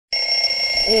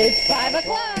It's 5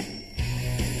 o'clock.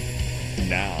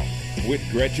 Now, with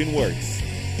Gretchen Works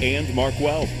and Mark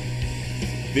Welp,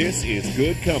 this is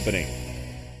Good Company.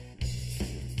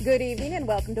 Good evening and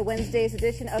welcome to Wednesday's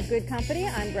edition of Good Company.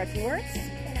 I'm Gretchen Works.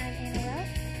 And I'm Anna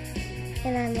Welp.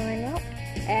 And I'm Lauren Welp.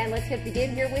 And let's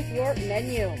begin here with your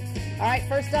menu. All right,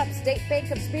 first up, State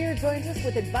Bank of Spear joins us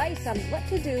with advice on what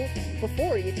to do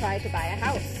before you try to buy a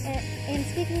house. And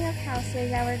speaking of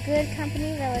houses, our Good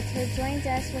Company realtor joins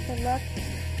us with a look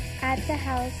at the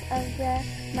house of the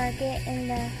market in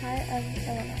the heart of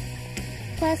Illinois.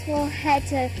 Plus, we'll head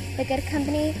to the Good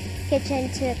Company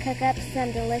kitchen to cook up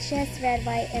some delicious red,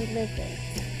 white, and blue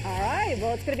food. All right,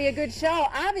 well, it's going to be a good show.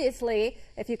 Obviously,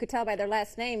 if you could tell by their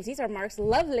last names, these are Mark's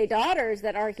lovely daughters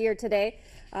that are here today.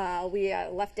 We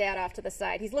left Dad off to the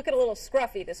side. He's looking a little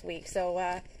scruffy this week,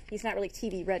 so he's not really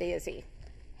TV ready, is he?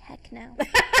 Heck no.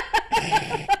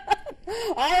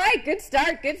 All right, good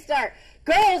start, good start.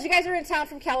 Girls, you guys are in town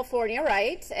from California,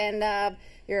 right? And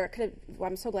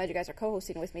I'm so glad you guys are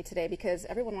co-hosting with me today because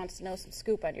everyone wants to know some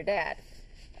scoop on your dad.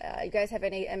 You guys have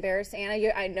any embarrassing,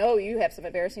 Anna, I know you have some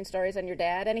embarrassing stories on your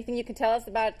dad. Anything you can tell us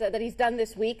about that he's done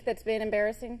this week that's been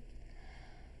embarrassing?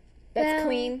 That's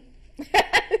clean?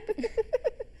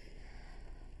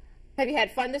 Have you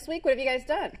had fun this week? What have you guys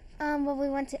done? Well, we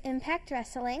went to Impact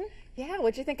Wrestling. Yeah,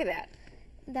 what'd you think of that?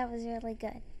 That was really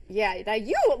good. Yeah, now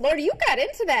Lordy, you got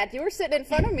into that. You were sitting in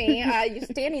front of me. You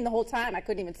standing the whole time. I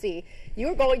couldn't even see.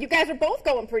 You guys are both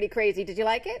going pretty crazy. Did you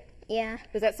like it? Yeah.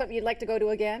 Is that something you'd like to go to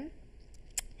again?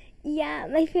 Yeah,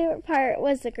 my favorite part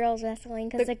was the girls wrestling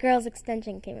because the girls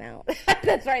extension came out.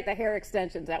 That's right, the hair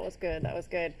extensions. That was good. That was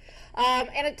good.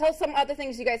 And tell us some other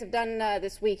things you guys have done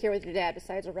this week here with your dad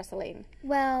besides the wrestling.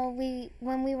 Well,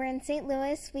 when we were in St.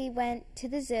 Louis, we went to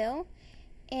the zoo,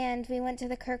 and we went to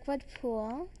the Kirkwood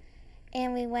pool,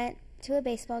 and we went to a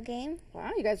baseball game.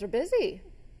 Wow, you guys are busy.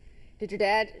 Did your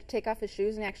dad take off his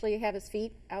shoes and actually have his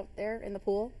feet out there in the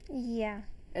pool? Yeah.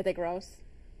 Are they gross?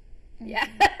 Mm-hmm. Yeah.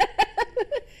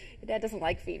 Your dad doesn't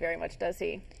like feet very much, does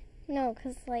he? No,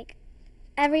 because,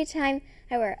 every time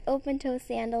I wear open-toe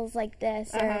sandals like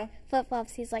this or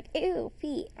flip-flops, he's like, ew,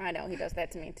 feet. I know, he does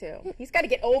that to me, too. He's got to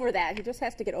get over that. He just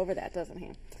has to get over that, doesn't he?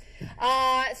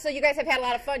 So you guys have had a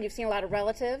lot of fun. You've seen a lot of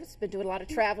relatives, been doing a lot of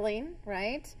traveling,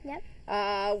 right? Yep.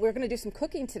 We're going to do some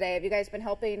cooking today. Have you guys been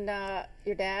helping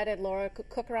your dad and Laura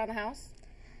cook around the house?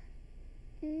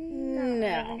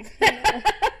 No.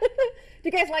 Do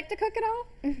you guys like to cook at all?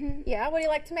 Mm-hmm. Yeah, what do you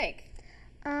like to make?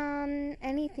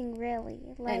 Anything really.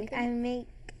 Anything? I make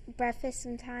breakfast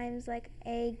sometimes, like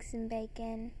eggs and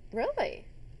bacon. Really?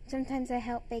 Sometimes I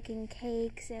help baking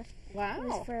cakes if it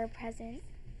was for a present.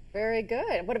 Very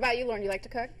good. What about you, Lauren? Do you like to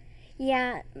cook?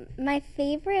 Yeah, my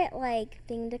favorite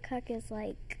thing to cook is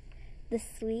the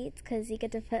sweets because you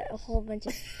get to put a whole bunch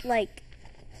of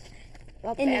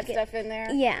all the bad stuff in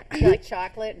there? Yeah. You like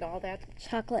chocolate and all that?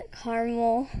 Chocolate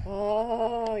caramel.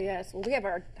 Oh, yes. Well, we have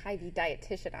our Hy-Vee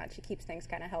dietitian on. She keeps things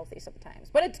kind of healthy sometimes.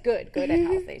 But it's good and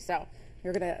healthy. So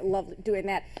you're going to love doing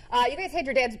that. You guys had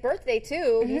your dad's birthday,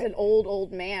 too. He's an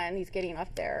old man. He's getting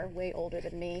up there, way older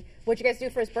than me. What'd you guys do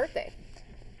for his birthday?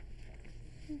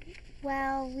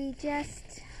 Well, we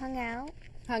just hung out.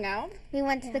 Hung out? We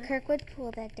went to the Kirkwood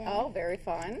pool that day. Oh, very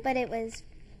fun. But it was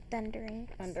thundering.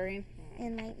 Thundering?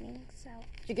 And lightning, so.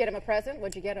 Did you get him a present?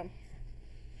 What'd you get him?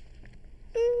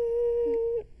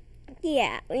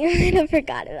 Yeah, we kind of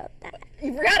forgot about that.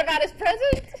 You forgot about his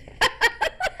present?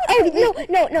 Oh,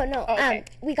 no. Oh, okay.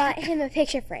 We got him a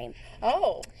picture frame.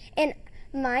 Oh. And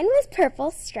mine was purple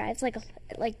stripes,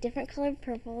 like different colored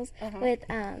purples with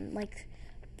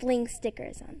bling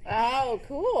stickers on. Oh,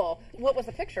 cool. What was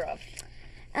the picture of?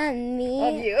 Me.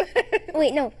 Of you.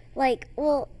 Wait, no,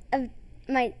 of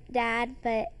my dad,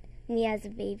 but me as a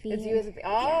baby. As you as a baby.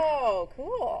 Oh, yeah.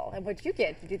 Cool. And what'd you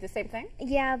get? Did you do the same thing?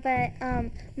 Yeah, but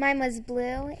mine was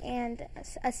blue and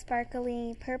a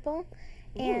sparkly purple.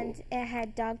 Ooh. And it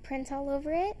had dog prints all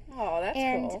over it. Oh, that's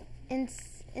cool. And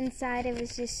inside it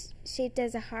was just shaped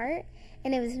as a heart,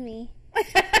 and it was me.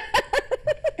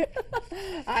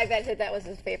 I bet that was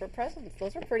his favorite presents.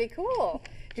 Those are pretty cool.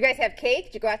 Did you guys have cake?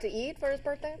 Did you go out to eat for his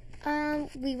birthday?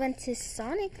 We went to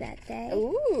Sonic that day.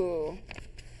 Ooh.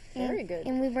 Very good.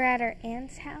 And we were at our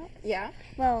aunt's house. Yeah?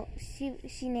 Well, she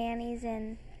nannies,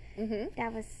 and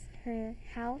that was her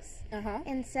house.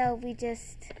 And so we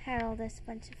just had all this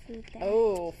bunch of food there.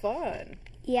 Oh, fun.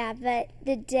 Yeah, but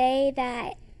the day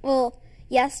that,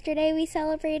 yesterday we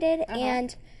celebrated,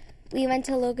 and we went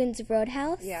to Logan's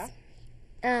Roadhouse. Yeah.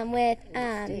 With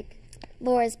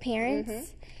Laura's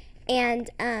parents. And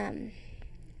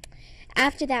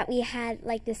after that, we had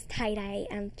this tie-dye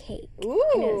cake. Ooh,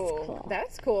 and it was cool.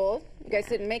 That's cool. You guys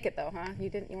didn't make it though, huh? You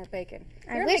weren't baking.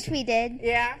 I wish we did.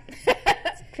 Yeah.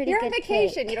 Pretty You're good on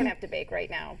vacation. cake. You don't have to bake right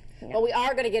now. No. But we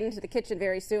are going to get into the kitchen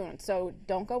very soon, so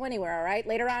don't go anywhere, all right?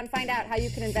 Later on, find out how you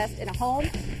can invest in a home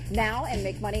now and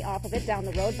make money off of it down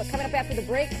the road. But coming up after the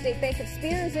break, State Bank of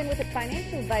Spear is in with the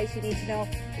financial advice you need to know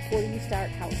before you start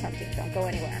house hunting. Don't go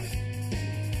anywhere.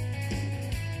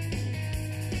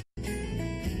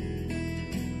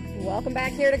 Welcome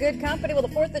back here to Good Company. Well, the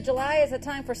 4th of July is a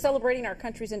time for celebrating our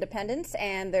country's independence,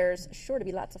 and there's sure to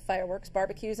be lots of fireworks,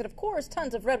 barbecues, and of course,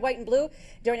 tons of red, white, and blue.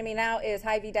 Joining me now is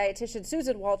Hy-Vee dietitian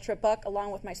Susan Waltrip-Buck,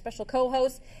 along with my special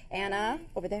co-hosts, Anna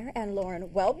over there, and Lauren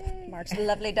Welp. Mark's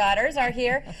lovely daughters are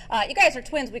here. You guys are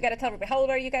twins. We got to tell everybody. How old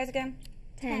are you guys again?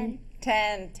 10.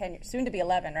 10, soon to be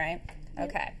 11, right?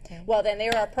 Okay. Well, then they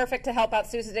are perfect to help out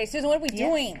Susan today. Susan, what are we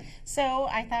doing? So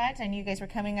I thought, and you guys were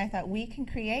coming, I thought we can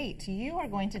create. You are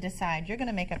going to decide. You're going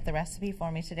to make up the recipe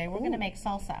for me today. We're going to make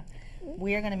salsa.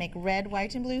 We are going to make red,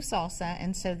 white, and blue salsa,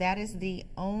 and so that is the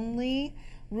only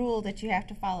rule that you have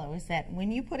to follow, is that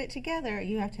when you put it together,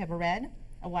 you have to have a red,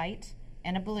 a white,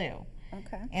 and a blue.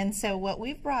 Okay. And so what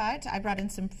we've brought, I brought in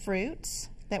some fruits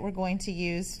that we're going to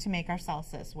use to make our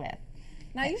salsas with.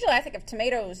 Now, usually I think of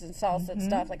tomatoes and salsa and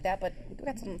stuff like that, but we've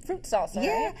got some fruit salsa,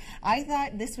 Yeah, right? I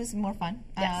thought this was more fun,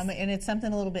 Yes. and it's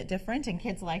something a little bit different, and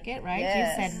kids like it, right?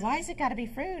 Yes. You said, why has it got to be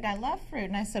fruit? I love fruit.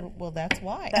 And I said, well, that's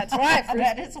why. That's why. Fruit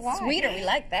That is why. Sweeter, we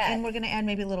like that. And we're going to add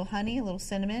maybe a little honey, a little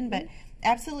cinnamon, but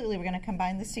absolutely we're going to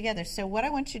combine this together. So what I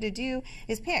want you to do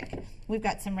is pick. We've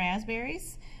got some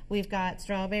raspberries, we've got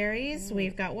strawberries,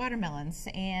 we've got watermelons,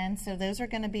 and so those are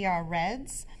going to be our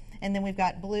reds. And then we've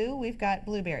got blue, we've got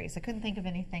blueberries. I couldn't think of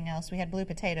anything else. We had blue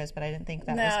potatoes, but I didn't think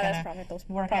that was going to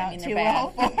work out too well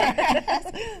for us.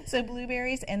 So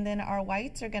blueberries, and then our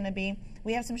whites are going to be,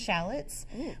 we have some shallots.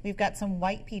 We've got some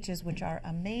white peaches, which are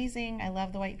amazing. I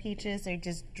love the white peaches. They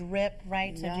just drip,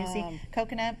 right? So juicy.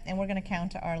 Coconut, and we're going to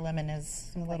count our lemon as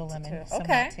some little lemon.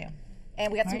 Okay. Too.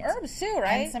 And we got some herbs too,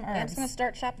 right? And some herbs. Anna's going to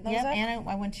start chopping those Yep, up. Anna,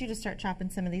 I want you to start chopping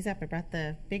some of these up. I brought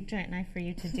the big giant knife for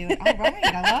you to do it. All right,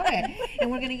 I love it. And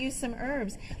we're going to use some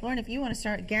herbs. Lauren, if you want to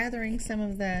start gathering some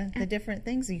of the different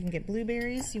things, you can get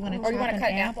blueberries. You want to Or you want to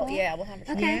cut an apple? apple? Yeah, we'll have it.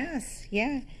 Okay. Yes,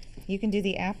 yeah. You can do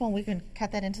the apple, and we can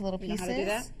cut that into little pieces. You know how to do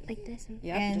that? Like this.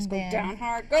 Yep, And just go then- down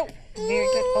hard. Go. Very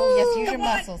good. Oh, yes, use your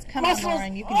muscles. Come Muscles. on,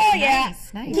 Lauren. You can Oh, do it. yeah.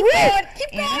 Nice, nice. Keep going.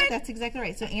 Keep Anna, going. that's exactly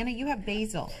right. So, Anna, you have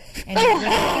basil. And what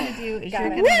you're going to do is Got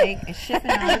you're it. going to make a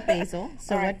chiffonade of basil.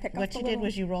 So All right, pick up what the you did little-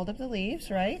 was you rolled up the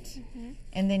leaves, right?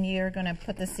 And then you're going to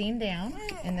put the seam down.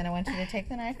 And then I want you to take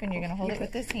the knife and you're going to hold it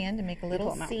with this hand and make a little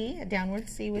pull 'em out. C, a downward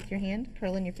C with your hand,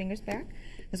 curling your fingers back.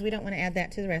 Because we don't want to add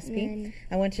that to the recipe.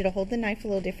 I want you to hold the knife a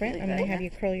little different. I'm going to have you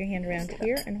curl your hand around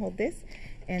here and hold this.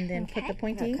 And then put the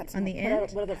pointy Cut some on the more.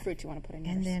 end. What other fruit you want to put in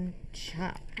yours? And then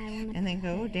chop. wanna And then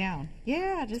go down.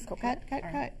 Yeah, just cut.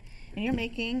 And you're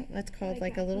making, let's call it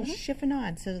like a little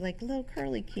chiffonade, so like little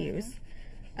curly cues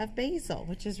of basil,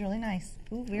 which is really nice.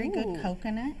 Ooh, very good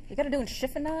coconut. You got to do in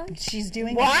chiffonade? She's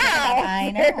doing Wow.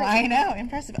 it. I know.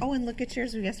 Impressive. Oh, and look at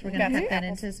yours. Yes, we're going Got to some cut that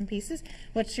apples. into some pieces.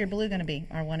 What's your blue going to be?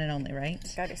 Our one and only, right?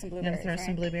 Got to get some You're blueberries. going to throw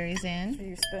some blueberries in.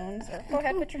 Your spoons. Or go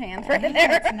ahead, put your hands right in there.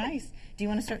 That's nice. Do you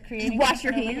want to start creating Wash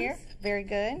your something over hands. here? Very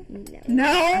good. No.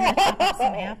 I'm going to chop up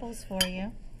some apples for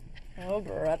you. Oh,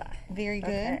 brother. Very good.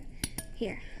 Okay.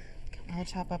 Here. I'll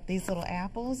chop up these little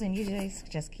apples, and you guys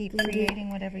just keep creating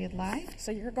whatever you'd like. So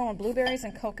you're going blueberries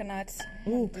and coconuts.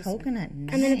 Ooh, coconut,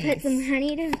 nice. I'm going to put some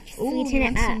honey to Ooh, sweeten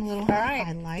and it some up. little All honey. right.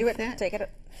 I like do it. that. Take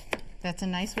it. That's a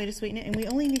nice way to sweeten it. And we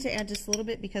only need to add just a little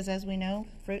bit because, as we know,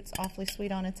 fruit's awfully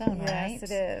sweet on its own, right? Yes,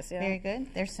 it is. Yeah. Very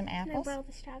good. There's some Can I apples. borrow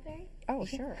the strawberry? Oh,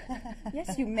 sure.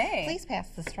 Yes, you may. Please pass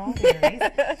the strawberries.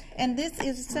 And this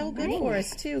is so good for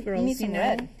us, too, girls. need some know.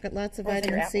 red. Got lots of Or is it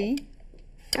your vitamin C.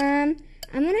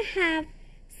 I'm going to have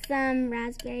some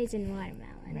raspberries and watermelon.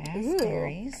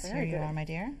 Raspberries. very Here you good. are, my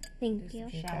dear. Thank you.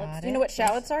 You Shallots. got Do you know it. what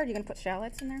shallots are? You going to put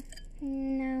shallots in there?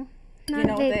 No. Do you Not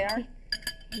know what big. they are?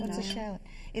 What's a shallot?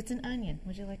 It's an onion.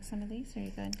 Would you like some of these? Are you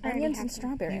good? Onions have and some.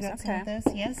 You strawberries. got some of Okay.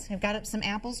 those? Yes. I've got up some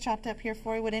apples chopped up here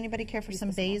for you. Would anybody care for some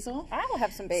basil? I will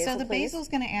have some basil, So the please. basil's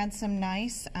going to add some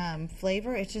nice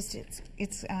flavor. It's just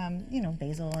it's you know,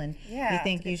 basil, and Yeah, you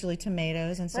think usually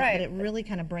tomatoes and stuff, Right. but it really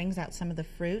kind of brings out some of the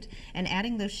fruit. And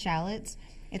adding those shallots,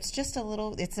 it's just a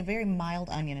little. It's a very mild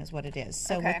onion, is what it is.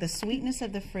 So Okay. with the sweetness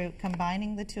of the fruit,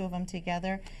 combining the two of them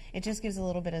together, it just gives a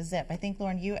little bit of zip. I think,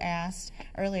 Lauren, you asked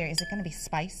earlier, is it going to be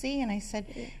spicy? And I said,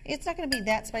 it's not going to be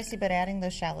that spicy, but adding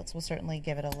those shallots will certainly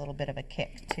give it a little bit of a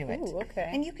kick to it. Ooh, okay.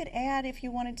 And you could add, if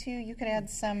you wanted to, you could add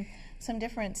some some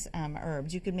different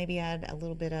herbs. You could maybe add a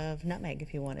little bit of nutmeg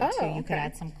if you wanted to. You could okay.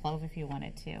 add some clove if you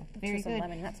wanted to. Very Some good.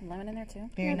 lemon. You want some lemon in there too?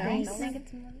 Very nice. Can I get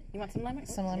some lemon? You want some lemon?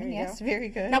 Some There lemon, you yes, go. very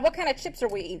good. Now, what kind of chips are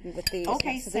we eating with these?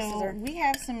 Okay, This is so our- we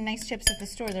have some nice chips at the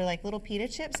store. They're like little pita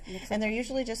chips, and they're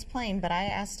usually just plain. But I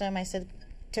asked them, I said,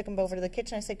 took them over to the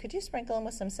kitchen. I said, could you sprinkle them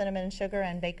with some cinnamon and sugar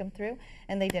and bake them through?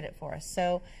 And they did it for us.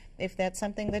 So if that's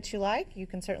something that you like, you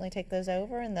can certainly take those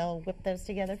over, and they'll whip those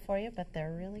together for you. But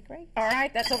they're really great. All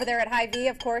right, that's over there at Hy-Vee,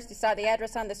 of course. You saw the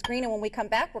address on the screen, and when we come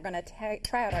back, we're going to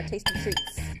try out our tasty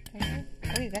treats.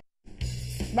 Oh, you got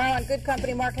Tomorrow on Good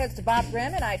Company, Mark heads to Bob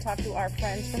Grimm, and I talk to our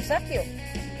friends from Sepview.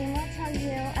 And we'll tell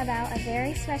you about a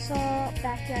very special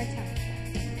backyard talent show.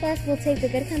 Plus, we'll take the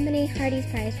Good Company Hardee's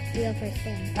Prize wheel for a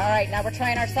spin. All right, now we're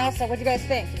trying our salsa. What do you guys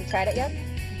think? Have you tried it yet?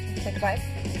 Take a bite.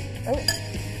 Oh,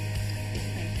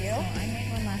 thank you. So I made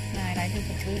one last night. I did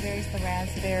the blueberries, the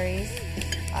raspberries,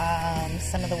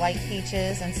 some of the white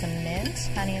peaches, and some mint,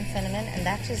 honey and cinnamon, and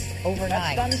that's just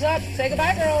overnight. That's thumbs up. Say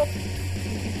goodbye, girls.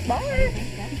 Bye.